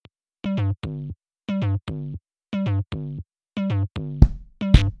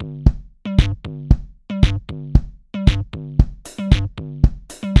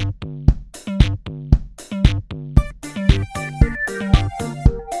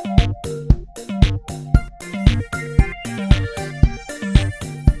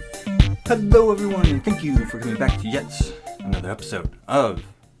Hello everyone, and thank you for coming back to yet another episode of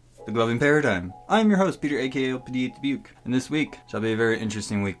The Gloving Paradigm. I'm your host, Peter, aka LPD at Dubuque, and this week shall be a very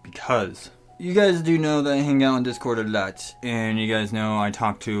interesting week because you guys do know that I hang out on Discord a lot, and you guys know I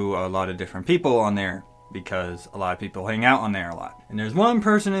talk to a lot of different people on there because a lot of people hang out on there a lot. And there's one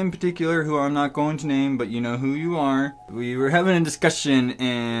person in particular who I'm not going to name, but you know who you are. We were having a discussion,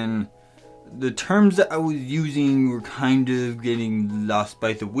 and the terms that I was using were kind of getting lost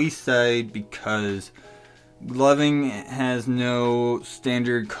by the wayside because gloving has no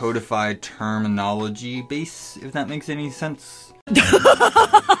standard codified terminology base, if that makes any sense.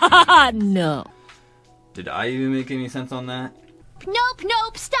 No. Did I even make any sense on that?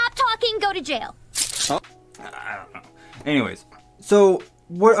 Nope, stop talking, go to jail. Oh, I don't know. Anyways, so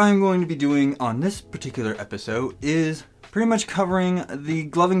what I'm going to be doing on this particular episode is pretty much covering the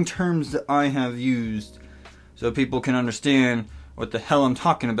gloving terms that I have used so people can understand what the hell I'm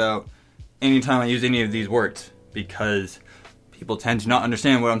talking about anytime I use any of these words, because people tend to not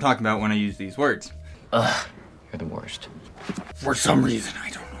understand what I'm talking about when I use these words. Ugh, you're the worst. For some reason, I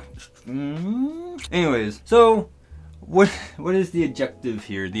don't know. Anyways, so what is the objective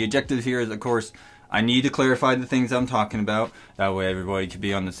here? The objective here is, of course, I need to clarify the things I'm talking about. That way everybody can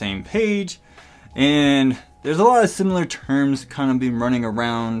be on the same page. And there's a lot of similar terms kind of been running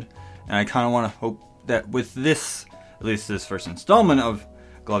around, and I kind of want to hope that with this, at least this first installment of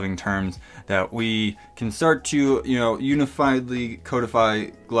gloving terms, that we can start to, unifiedly codify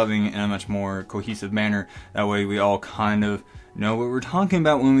gloving in a much more cohesive manner. That way we all kind of know what we're talking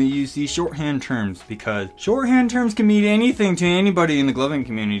about when we use these shorthand terms, because shorthand terms can mean anything to anybody in the gloving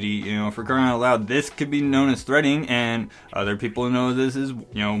community. For crying out loud, this could be known as threading, and other people know this is,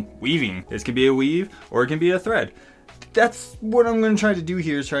 weaving. This could be a weave, or it can be a thread. That's what I'm going to try to do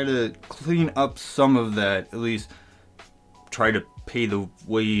here, is try to clean up some of that, at least try to pay the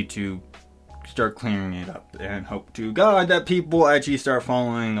way to start clearing it up, and hope to God that people actually start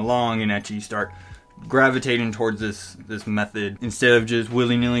following along and actually start gravitating towards this method instead of just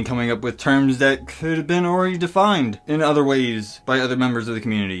willy-nilly coming up with terms that could have been already defined in other ways by other members of the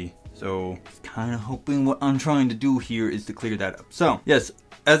community. So, kind of hoping what I'm trying to do here is to clear that up. So, yes,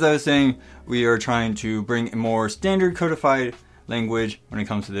 as I was saying, we are trying to bring a more standard codified language when it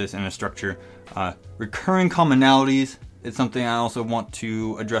comes to this and a structure. Recurring commonalities is something I also want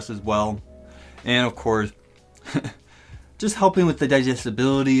to address as well. And of course, just helping with the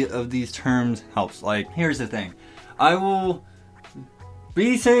digestibility of these terms helps. Like, here's the thing. I will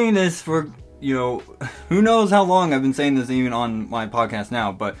be saying this for, who knows how long I've been saying this even on my podcast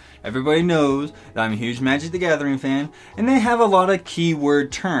now, but everybody knows that I'm a huge Magic the Gathering fan, and they have a lot of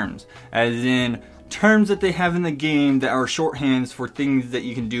keyword terms, as in terms that they have in the game that are shorthands for things that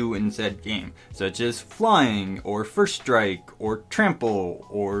you can do in said game, such as flying, or first strike, or trample,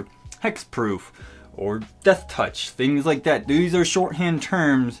 or hexproof, or death touch, things like that. These are shorthand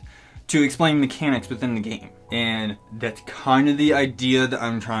terms to explain mechanics within the game. And that's kind of the idea that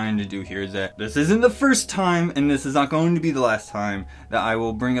I'm trying to do here, is that this isn't the first time, and this is not going to be the last time, that I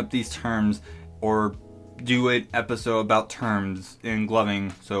will bring up these terms or do an episode about terms in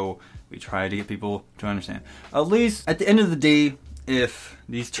gloving, so we try to get people to understand. At least, at the end of the day, if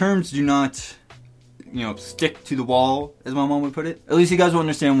these terms do not stick to the wall, as my mom would put it, at least you guys will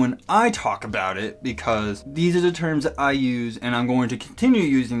understand when I talk about it, because these are the terms that I use, and I'm going to continue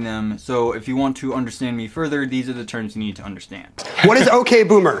using them. So if you want to understand me further, these are the terms you need to understand. What is okay,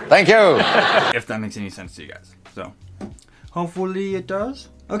 boomer? Thank you. If that makes any sense to you guys. So, hopefully it does.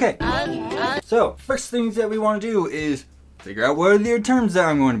 Okay. So, first things that we want to do is figure out what are the terms that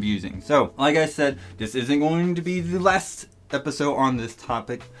I'm going to be using. So, like I said, this isn't going to be the last episode on this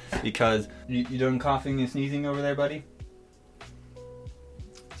topic, because you done coughing and sneezing over there, buddy?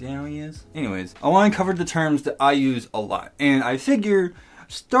 See how he is? Anyways, I want to cover the terms that I use a lot, and I figure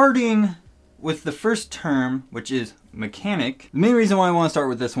starting with the first term, which is mechanic. The main reason why I want to start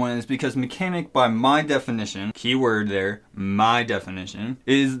with this one is because mechanic, by my definition, keyword there, my definition,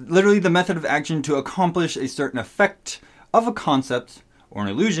 is literally the method of action to accomplish a certain effect of a concept or an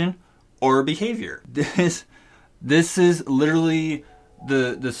illusion or a behavior. This is literally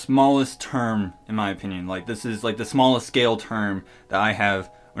the smallest term, in my opinion. Like, this is like the smallest scale term that I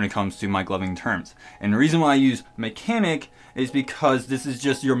have when it comes to my gloving terms. And the reason why I use mechanic is because this is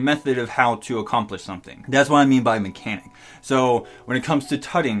just your method of how to accomplish something. That's what I mean by mechanic. So when it comes to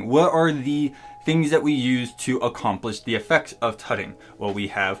tutting, what are the things that we use to accomplish the effects of tutting? Well, we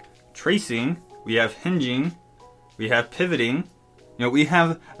have tracing, we have hinging, we have pivoting. We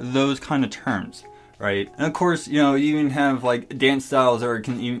have those kind of terms, right? And of course, you know, you even have like dance styles that are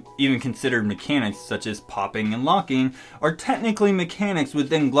even considered mechanics, such as popping and locking, are technically mechanics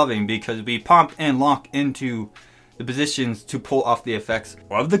within gloving because we pop and lock into the positions to pull off the effects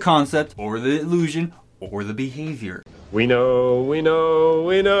of the concept or the illusion or the behavior. We know, we know,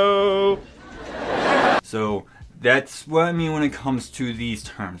 we know. So that's what I mean when it comes to these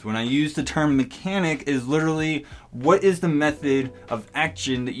terms. When I use the term mechanic, is literally what is the method of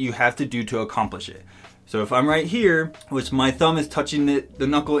action that you have to do to accomplish it. So if I'm right here, which my thumb is touching the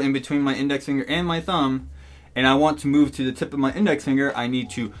knuckle in between my index finger and my thumb, and I want to move to the tip of my index finger, I need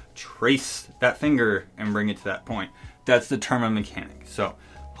to trace that finger and bring it to that point. That's the term of mechanic. So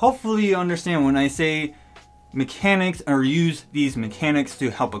hopefully you understand when I say mechanics or use these mechanics to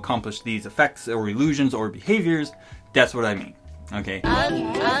help accomplish these effects or illusions or behaviors, that's what I mean. Okay?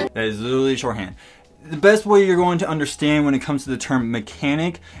 That is literally shorthand. The best way you're going to understand when it comes to the term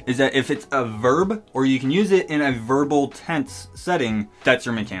mechanic is that if it's a verb or you can use it in a verbal tense setting, that's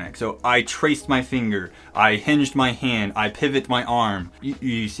your mechanic. So I traced my finger, I hinged my hand, I pivot my arm.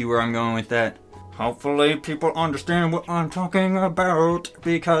 You see where I'm going with that? Hopefully people understand what I'm talking about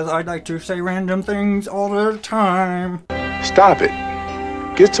because I like to say random things all the time. Stop it.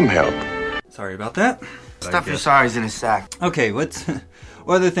 Get some help. Sorry about that. Stuff your sorries in a sack. Okay, what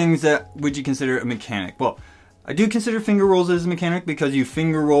other things that would you consider a mechanic? Well, I do consider finger rolls as a mechanic because you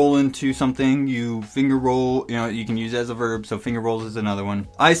finger roll into something, you finger roll, you know, you can use it as a verb, so finger rolls is another one.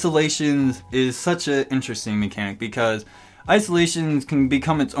 Isolations is such an interesting mechanic because isolations can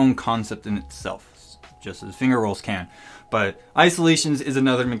become its own concept in itself, just as finger rolls can. But isolations is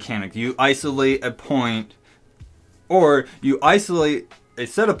another mechanic. You isolate a point, or you isolate a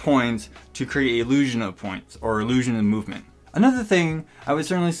set of points to create an illusion of points, or illusion of movement. Another thing I would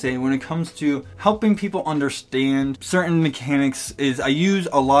certainly say when it comes to helping people understand certain mechanics is I use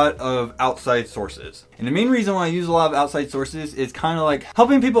a lot of outside sources. And the main reason why I use a lot of outside sources is kind of like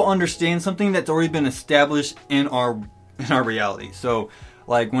helping people understand something that's already been established in our reality. So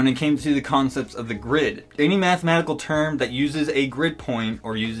like when it came to the concepts of the grid, any mathematical term that uses a grid point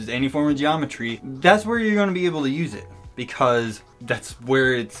or uses any form of geometry, that's where you're going to be able to use it because that's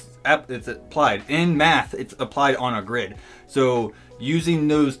where it's applied. In math, it's applied on a grid. So using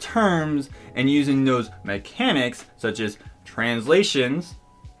those terms and using those mechanics such as translations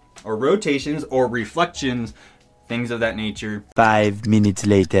or rotations or reflections, things of that nature. 5 minutes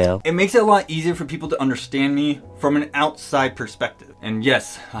later. It makes it a lot easier for people to understand me from an outside perspective. And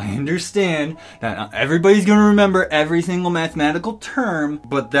yes, I understand that not everybody's going to remember every single mathematical term,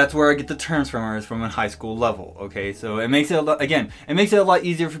 but that's where I get the terms from, is from a high school level, okay? So it makes it a lot, again, it makes it a lot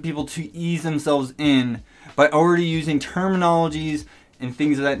easier for people to ease themselves in by already using terminologies and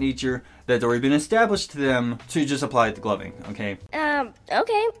things of that nature that's already been established to them to just apply it to gloving, okay?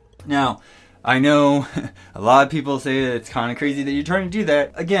 Okay. Now, I know a lot of people say that it's kind of crazy that you're trying to do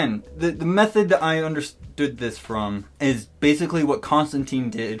that. Again, the method that I understood this from is basically what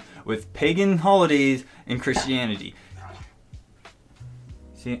Constantine did with pagan holidays and Christianity.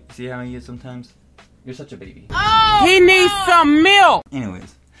 See how he is sometimes? You're such a baby. Oh, he needs some milk!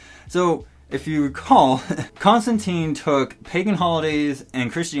 Anyways, so if you recall, Constantine took pagan holidays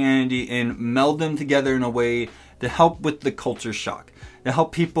and Christianity and melded them together in a way to help with the culture shock, to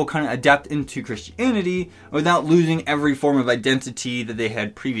help people kind of adapt into Christianity without losing every form of identity that they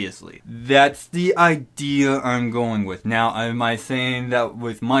had previously. That's the idea I'm going with. Now, am I saying that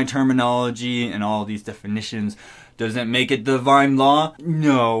with my terminology and all these definitions, does it make it divine law?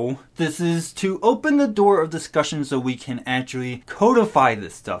 No. This is to open the door of discussion so we can actually codify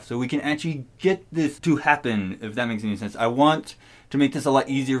this stuff, so we can actually get this to happen, if that makes any sense. I want to make this a lot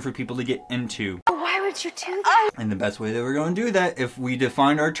easier for people to get into. Why would you do that? And the best way that we're going to do that if we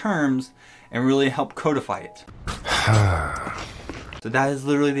define our terms and really help codify it. So that is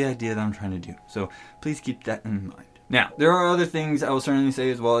literally the idea that I'm trying to do. So please keep that in mind. Now, there are other things I will certainly say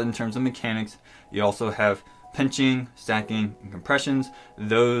as well in terms of mechanics. You also have pinching, stacking, and compressions.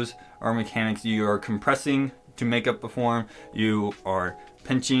 Those are mechanics. You are compressing to make up a form. You are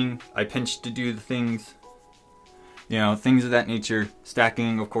pinching. I pinch to do the things. You know, things of that nature.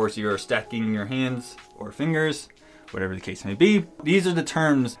 Stacking, of course, you are stacking your hands or fingers, whatever the case may be. These are the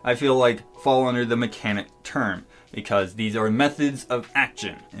terms I feel like fall under the mechanic term because these are methods of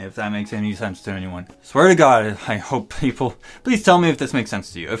action, if that makes any sense to anyone. Swear to God, I hope people, please tell me if this makes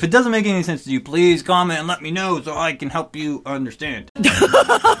sense to you. If it doesn't make any sense to you, please comment and let me know so I can help you understand.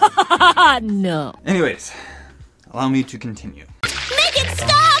 No. Anyways, allow me to continue. Make it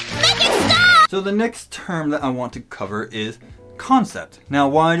stop! Make it stop! So the next term that I want to cover is concept. Now,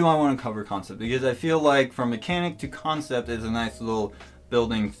 why do I want to cover concept? Because I feel like from mechanic to concept is a nice little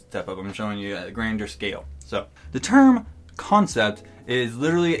building step up. I'm showing you at a grander scale. So the term concept is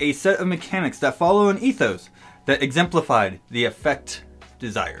literally a set of mechanics that follow an ethos that exemplified the effect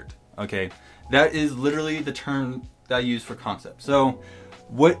desired. Okay, that is literally the term that I use for concept. So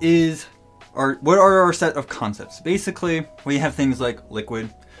what are our set of concepts? Basically, we have things like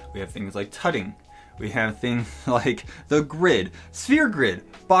liquid, we have things like tutting, we have things like the grid, sphere grid,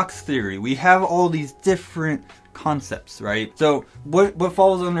 box theory. We have all these different concepts, right? So what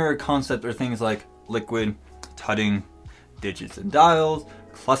falls under a concept are things like liquid, tutting, digits and dials,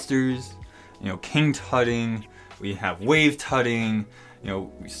 clusters, king tutting, we have wave tutting,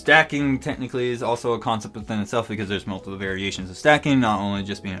 stacking technically is also a concept within itself because there's multiple variations of stacking, not only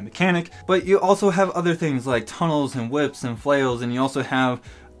just being a mechanic, but you also have other things like tunnels and whips and flails, and you also have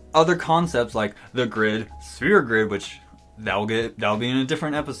other concepts like the grid, sphere grid, which that'll be in a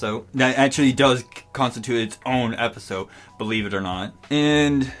different episode. That actually does constitute its own episode, believe it or not.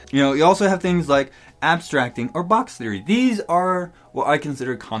 And you also have things like abstracting or box theory. These are what I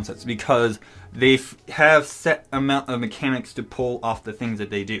consider concepts because they have set amount of mechanics to pull off the things that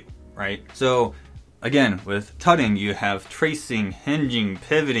they do, right? So again, with tutting, you have tracing, hinging,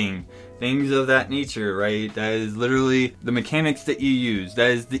 pivoting, things of that nature, right? That is literally the mechanics that you use. That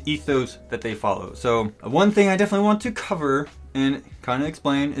is the ethos that they follow. So one thing I definitely want to cover and kind of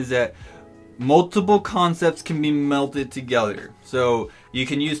explain is that multiple concepts can be melded together. So you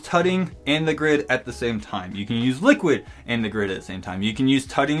can use tutting and the grid at the same time. You can use liquid and the grid at the same time. You can use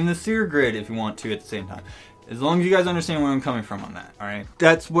tutting and the sphere grid if you want to at the same time. As long as you guys understand where I'm coming from on that, alright?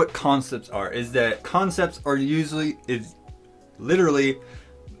 That's what concepts are, is that concepts are literally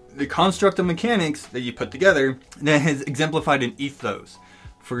the construct of mechanics that you put together that has exemplified an ethos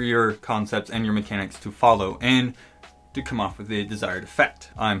for your concepts and your mechanics to follow and to come off with the desired effect.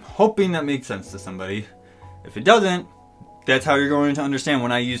 I'm hoping that makes sense to somebody. If it doesn't, that's how you're going to understand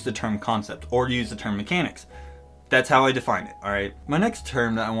when I use the term concept or use the term mechanics. That's how I define it, alright? My next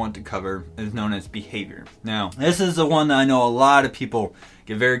term that I want to cover is known as behavior. Now, this is the one that I know a lot of people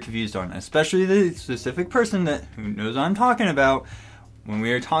get very confused on, especially the specific person who knows what I'm talking about. When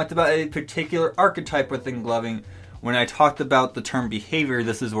we talked about a particular archetype within gloving, when I talked about the term behavior,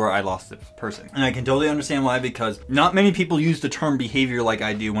 this is where I lost this person. And I can totally understand why, because not many people use the term behavior like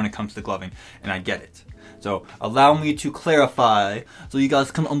I do when it comes to gloving, and I get it. So allow me to clarify so you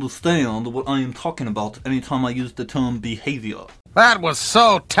guys can understand what I am talking about anytime I use the term behavior. That was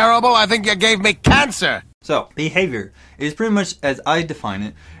so terrible, I think you gave me cancer! So, behavior is pretty much, as I define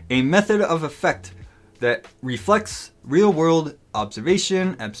it, a method of effect that reflects real-world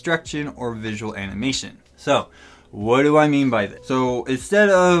observation, abstraction, or visual animation. So, what do I mean by this? So, instead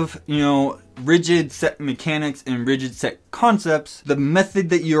of, rigid set mechanics and rigid set concepts, the method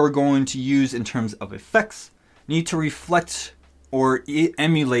that you're going to use in terms of effects need to reflect or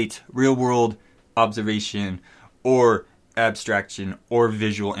emulate real-world observation or abstraction or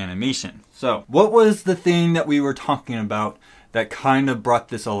visual animation. So, what was the thing that we were talking about that kind of brought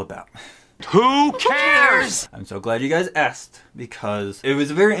this all about? Who cares? I'm so glad you guys asked, because it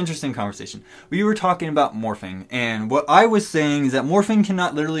was a very interesting conversation. We were talking about morphing, and what I was saying is that morphing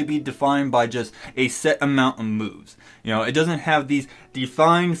cannot literally be defined by just a set amount of moves. It doesn't have these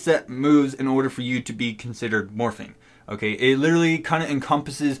defined set moves in order for you to be considered morphing. Okay, it literally kind of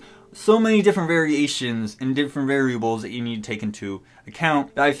encompasses so many different variations and different variables that you need to take into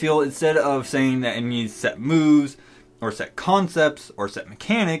account. I feel instead of saying that it needs set moves, or set concepts, or set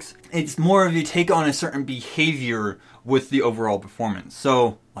mechanics, it's more of you take on a certain behavior with the overall performance.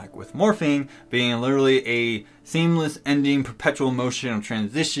 So, like with morphing, being literally a seamless ending, perpetual motion of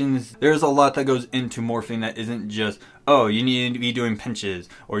transitions, there's a lot that goes into morphing that isn't just, oh, you need to be doing pinches,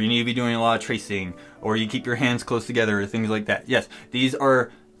 or you need to be doing a lot of tracing, or you keep your hands close together, or things like that. Yes, these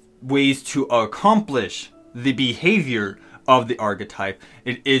are ways to accomplish the behavior of the archetype.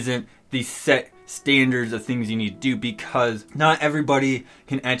 It isn't the set standards of things you need to do, because not everybody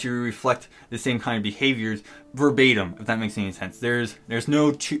can actually reflect the same kind of behaviors verbatim, if that makes any sense. There's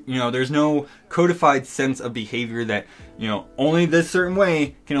no codified sense of behavior that only this certain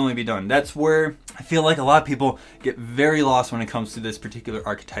way can only be done. That's where I feel like a lot of people get very lost when it comes to this particular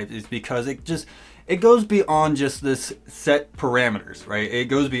archetype, is because it goes beyond just this set parameters, right? It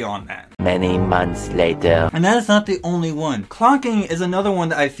goes beyond that. Many months later. And that is not the only one. Clocking is another one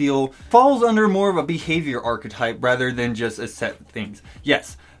that I feel falls under more of a behavior archetype rather than just a set of things.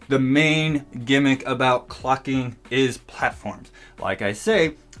 Yes, the main gimmick about clocking is platforms. Like I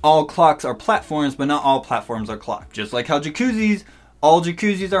say, all clocks are platforms, but not all platforms are clocked. Just like how all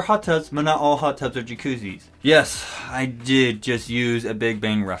jacuzzis are hot tubs, but not all hot tubs are jacuzzis. Yes, I did just use a Big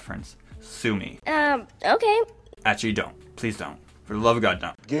Bang reference. Sue me. Okay. Actually, don't. Please don't. For the love of God,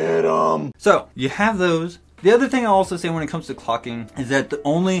 don't. Get 'em. So, you have those. The other thing I'll also say when it comes to clocking is that the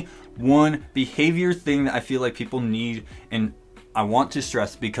only one behavior thing that I feel like people need, and I want to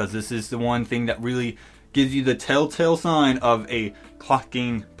stress because this is the one thing that really gives you the telltale sign of a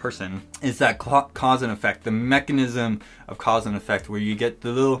clocking person, is that cause and effect, the mechanism of cause and effect, where you get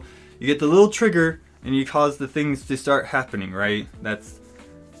the little trigger and you cause the things to start happening, right? That's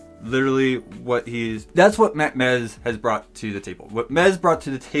literally that's what Matt Mez has brought to the table. What Mez brought to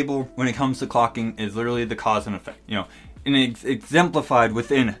the table when it comes to clocking is literally the cause and effect, and it's exemplified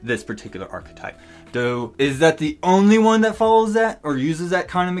within this particular archetype. Though, is that the only one that follows that or uses that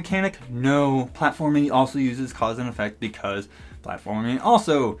kind of mechanic? No. Platforming also uses cause and effect because platforming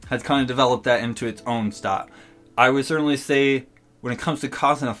also has kind of developed that into its own style. I would certainly say when it comes to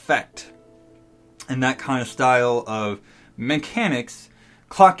cause and effect and that kind of style of mechanics,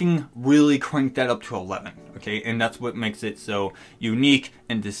 clocking really cranked that up to 11, okay? And that's what makes it so unique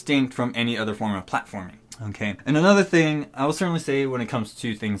and distinct from any other form of platforming, okay? And another thing, I will certainly say when it comes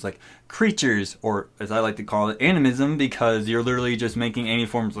to things like creatures, or as I like to call it, animism, because you're literally just making any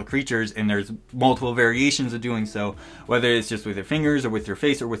forms of creatures, and there's multiple variations of doing so, whether it's just with your fingers, or with your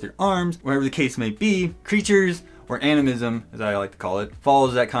face, or with your arms, whatever the case may be. Creatures, or animism, as I like to call it,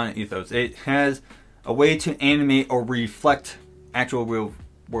 follows that kind of ethos. It has a way to animate or reflect actual real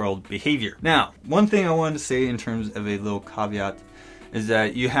world behavior. Now, one thing I wanted to say in terms of a little caveat is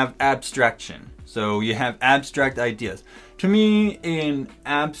that you have abstraction. So you have abstract ideas. To me, an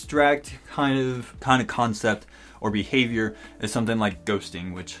abstract kind of concept or behavior is something like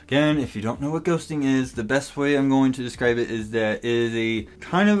ghosting, which again, if you don't know what ghosting is, the best way I'm going to describe it is that it is a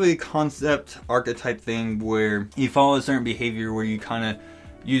kind of a concept archetype thing where you follow a certain behavior where you kind of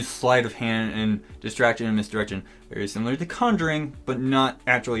use sleight of hand and distraction and misdirection. Very similar to conjuring, but not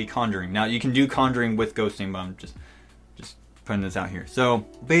actually conjuring. Now, you can do conjuring with ghosting, but I'm just putting this out here. So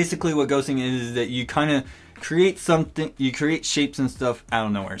basically what ghosting is that you kind of create something, you create shapes and stuff out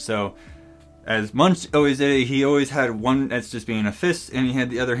of nowhere. So as Munch always did, he always had one that's just being a fist, and he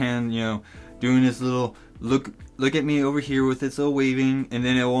had the other hand, doing this little look at me over here with its little waving, and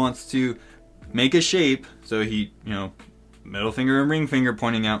then it wants to make a shape. So he, middle finger and ring finger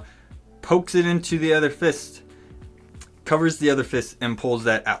pointing out, pokes it into the other fist, covers the other fist, and pulls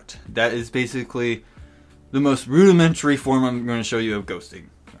that out. That is basically the most rudimentary form I'm going to show you of ghosting.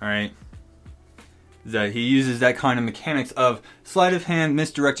 Alright? That he uses that kind of mechanics of sleight of hand,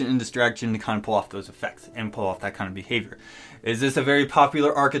 misdirection, and distraction to kind of pull off those effects and pull off that kind of behavior. Is this a very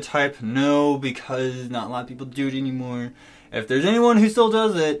popular archetype? No, because not a lot of people do it anymore. If there's anyone who still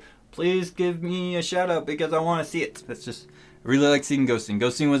does it, please give me a shout out because I want to see it. That's just, I really like seeing ghosting.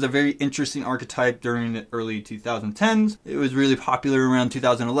 Ghosting was a very interesting archetype during the early 2010s. It was really popular around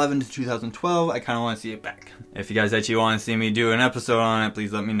 2011 to 2012. I kind of want to see it back. If you guys actually want to see me do an episode on it,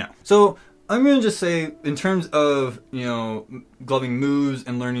 please let me know. So I'm going to just say, in terms of, gloving moves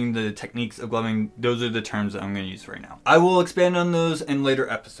and learning the techniques of gloving, those are the terms that I'm going to use right now. I will expand on those in later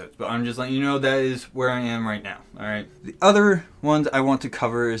episodes, but I'm just letting you know that is where I am right now, alright? The other ones I want to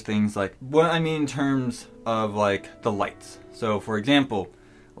cover is things like, what I mean in terms of, like, the lights. So, for example,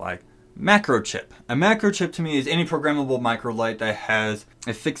 like, macro chip. A macro chip to me is any programmable micro light that has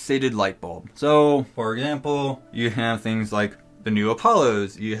a fixated light bulb. So, for example, you have things like the new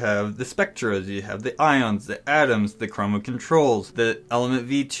Apollos, you have the Spectras, you have the Ions, the Atoms, the Chroma Controls, the Element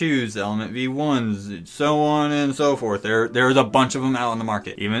V2s, the Element V1s, so on and so forth. There's a bunch of them out on the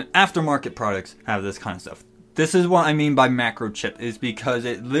market. Even aftermarket products have this kind of stuff. This is what I mean by macro chip, is because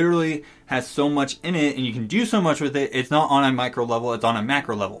it literally has so much in it and you can do so much with it. It's not on a micro level, it's on a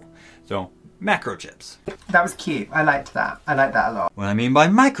macro level. So, macro chips. That was cute. I liked that. I like that a lot. What I mean by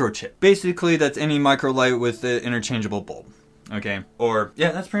microchip, basically that's any micro light with the interchangeable bulb. Okay, or,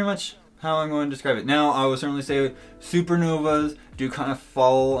 yeah, that's pretty much how I'm going to describe it. Now, I would certainly say supernovas do kind of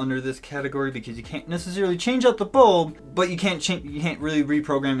fall under this category because you can't necessarily change out the bulb, but you can't really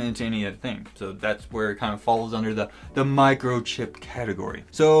reprogram it into any other thing. So that's where it kind of falls under the microchip category.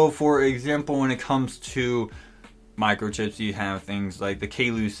 So, for example, when it comes to microchips, you have things like the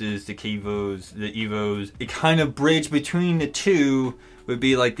K-Luces, the K-Vos, the Evos. It kind of bridge between the two would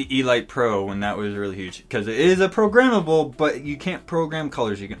be like the E-Lite Pro when that was really huge. Because it is a programmable, but you can't program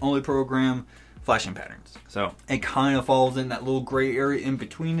colors. You can only program flashing patterns. So it kind of falls in that little gray area in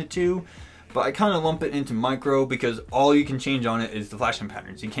between the two. But I kind of lump it into micro because all you can change on it is the flashing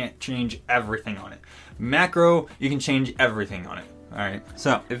patterns. You can't change everything on it. Macro, you can change everything on it. Alright,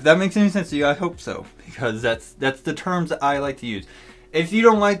 so if that makes any sense to you, I hope so. Because that's the terms that I like to use. If you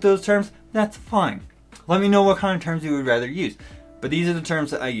don't like those terms, that's fine. Let me know what kind of terms you would rather use. But these are the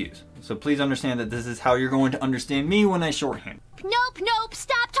terms that I use. So please understand that this is how you're going to understand me when I shorthand. No Nope.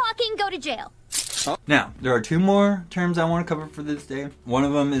 Stop talking. Go to jail. Now, there are two more terms I want to cover for this day. One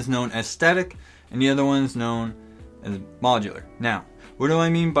of them is known as static, and the other one is known as modular. Now, what do I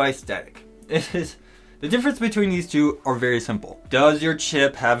mean by static? The difference between these two are very simple. Does your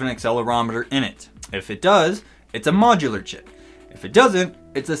chip have an accelerometer in it? If it does, it's a modular chip. If it doesn't,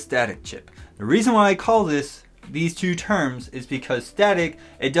 it's a static chip. The reason why I call these two terms is because static,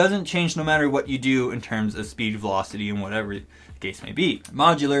 it doesn't change no matter what you do in terms of speed, velocity, and whatever the case may be.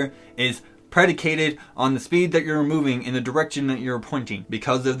 Modular is predicated on the speed that you're moving in the direction that you're pointing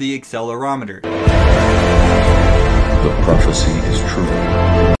because of the accelerometer. The prophecy is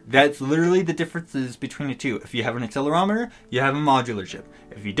true. That's literally the differences between the two. If you have an accelerometer, you have a modular chip.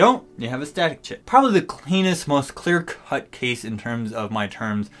 If you don't, you have a static chip. Probably the cleanest, most clear-cut case in terms of my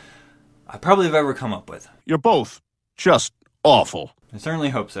terms I probably have ever come up with. You're both just awful. I certainly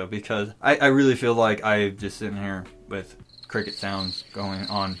hope so, because I really feel like I'm just sitting here with cricket sounds going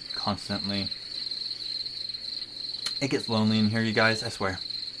on constantly. It gets lonely in here, you guys, I swear.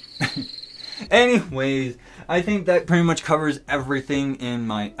 Anyways, I think that pretty much covers everything in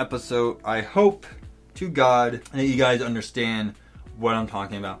my episode. I hope to God that you guys understand what I'm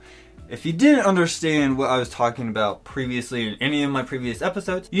talking about. If you didn't understand what I was talking about previously in any of my previous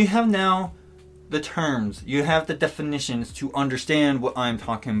episodes, you have now the terms, you have the definitions to understand what I'm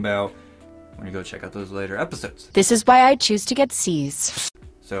talking about when you go check out those later episodes. This is why I choose to get C's.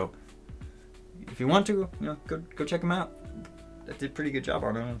 So, if you want to, go check them out. That did a pretty good job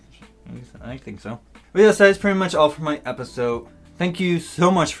on them. I think so. But yes, that's pretty much all for my episode. Thank you so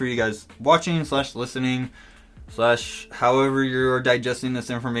much for you guys watching / listening / however you're digesting this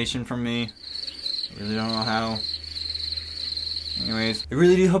information from me. I really don't know how. Anyways, I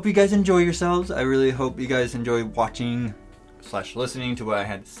really do hope you guys enjoy yourselves. I really hope you guys enjoy watching / listening to what I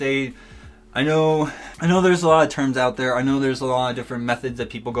had to say. I know there's a lot of terms out there. I know there's a lot of different methods that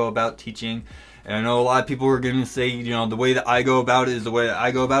people go about teaching. And I know a lot of people are going to say, the way that I go about it is the way that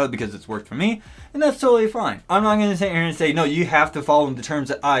I go about it because it's worked for me. And that's totally fine. I'm not going to sit here and say, no, you have to follow the terms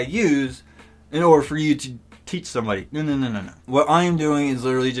that I use in order for you to teach somebody. No. What I am doing is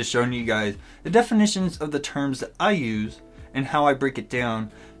literally just showing you guys the definitions of the terms that I use and how I break it down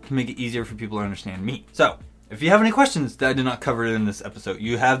to make it easier for people to understand me. So, if you have any questions that I did not cover in this episode,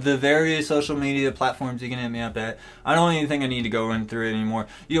 you have the various social media platforms you can hit me up at. I don't even think I need to go in through it anymore.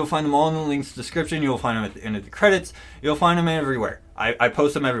 You'll find them all in the links description. You'll find them at the end of the credits. You'll find them everywhere. I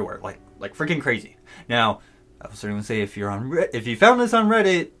post them everywhere, like freaking crazy. Now, I was certainly say if you found this on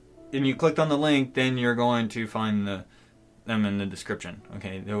Reddit and you clicked on the link, then you're going to find them in the description.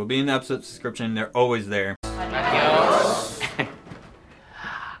 Okay, they will be in the episode description. They're always there.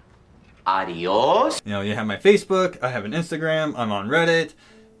 Adios. You have my Facebook, I have an Instagram, I'm on Reddit.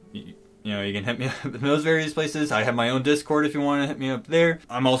 You can hit me up in those various places. I have my own Discord if you want to hit me up there.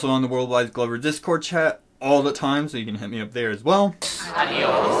 I'm also on the Worldwide Glover Discord chat all the time, so you can hit me up there as well.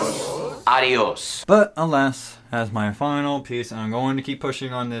 Adios. But alas, as my final piece, and I'm going to keep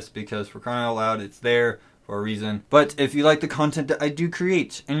pushing on this because for crying out loud, it's there for a reason. But if you like the content that I do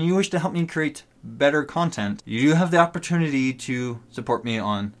create, and you wish to help me create better content, you do have the opportunity to support me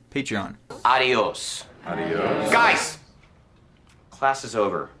on Patreon. Adios. Adios. Guys! Class is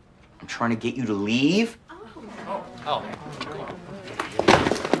over. I'm trying to get you to leave. Oh.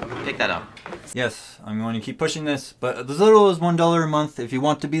 Pick that up. Yes, I'm going to keep pushing this, but as little as $1 a month, if you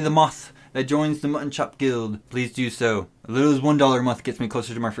want to be the moth that joins the Mutton Chop Guild, please do so. As little as $1 a month gets me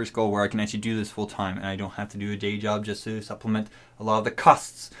closer to my first goal where I can actually do this full time and I don't have to do a day job just to supplement a lot of the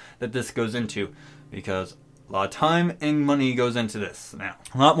costs that this goes into, because a lot of time and money goes into this now.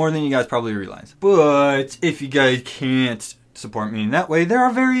 A lot more than you guys probably realize. But if you guys can't support me in that way, there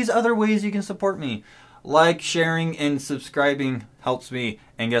are various other ways you can support me. Like sharing and subscribing helps me.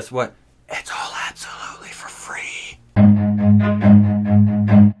 And guess what? It's all absolutely for free.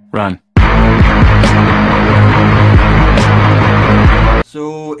 Run.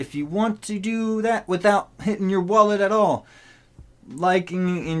 So if you want to do that without hitting your wallet at all,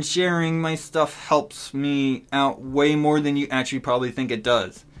 liking and sharing my stuff helps me out way more than you actually probably think it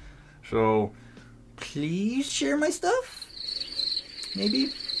does. So, please share my stuff?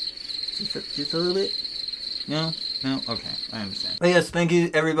 Maybe? Just a little bit? No? Okay, I understand. But yes, thank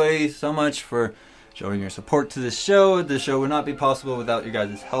you everybody so much for showing your support to this show. This show would not be possible without you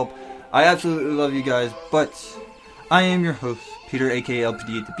guys' help. I absolutely love you guys, but I am your host, Peter aka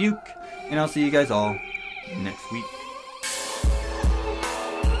LPD at the Buke, and I'll see you guys all next week.